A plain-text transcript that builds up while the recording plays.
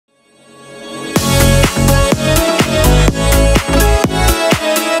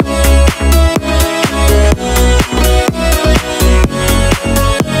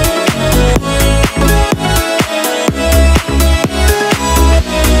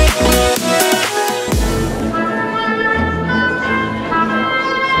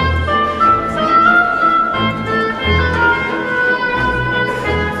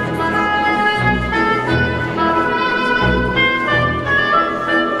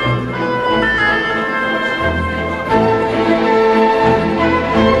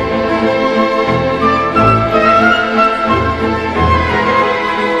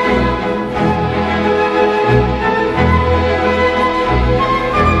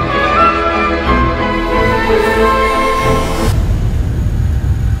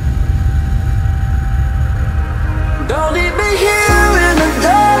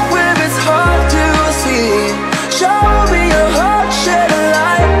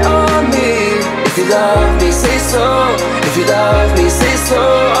love me, say so. If you love me, say so.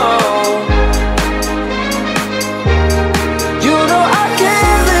 You know I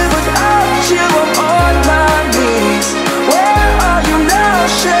can't live without you, I'm on my knees. Where are you now?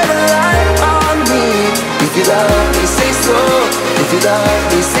 Shed a light on me. If you love me, say so. If you love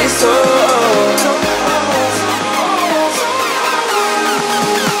me, say so.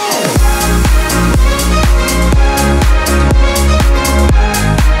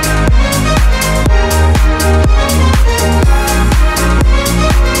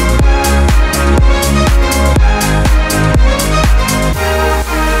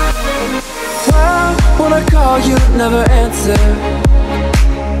 You never answer.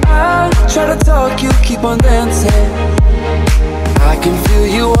 I try to talk, you keep on dancing. I can feel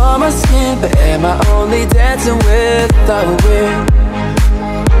you on my skin, but am I only dancing with the wind?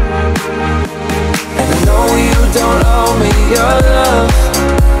 And I know you don't owe me your love,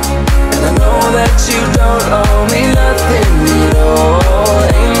 and I know that you don't owe me nothing at all.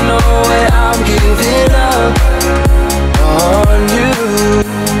 Ain't no way I'm giving up on you.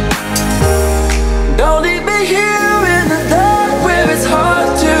 Don't leave me here in the dark where it's hard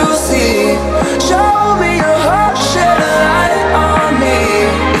to see. Show me your heart, shed a light on me.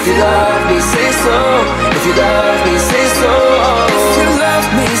 If you love me, say so. If you love me, say so. If you love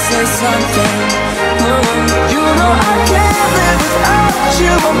me, say something. You know I can't live without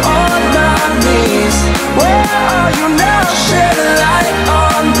you, I'm on my knees. Where are you now? Shed a light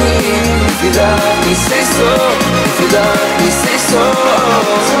on me. If you love me, say so. If you love me, say so.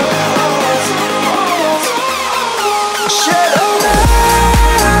 Shed a light,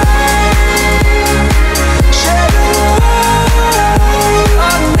 shed a light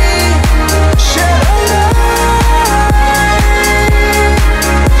on me. Shed a light,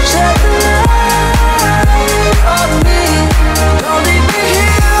 shed a light on me. Don't leave me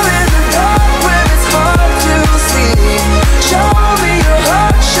here in the dark where it's hard to see. Show me your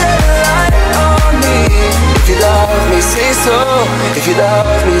heart, shed a light on me. If you love me, say so. If you love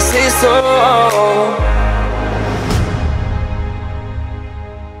me, say so.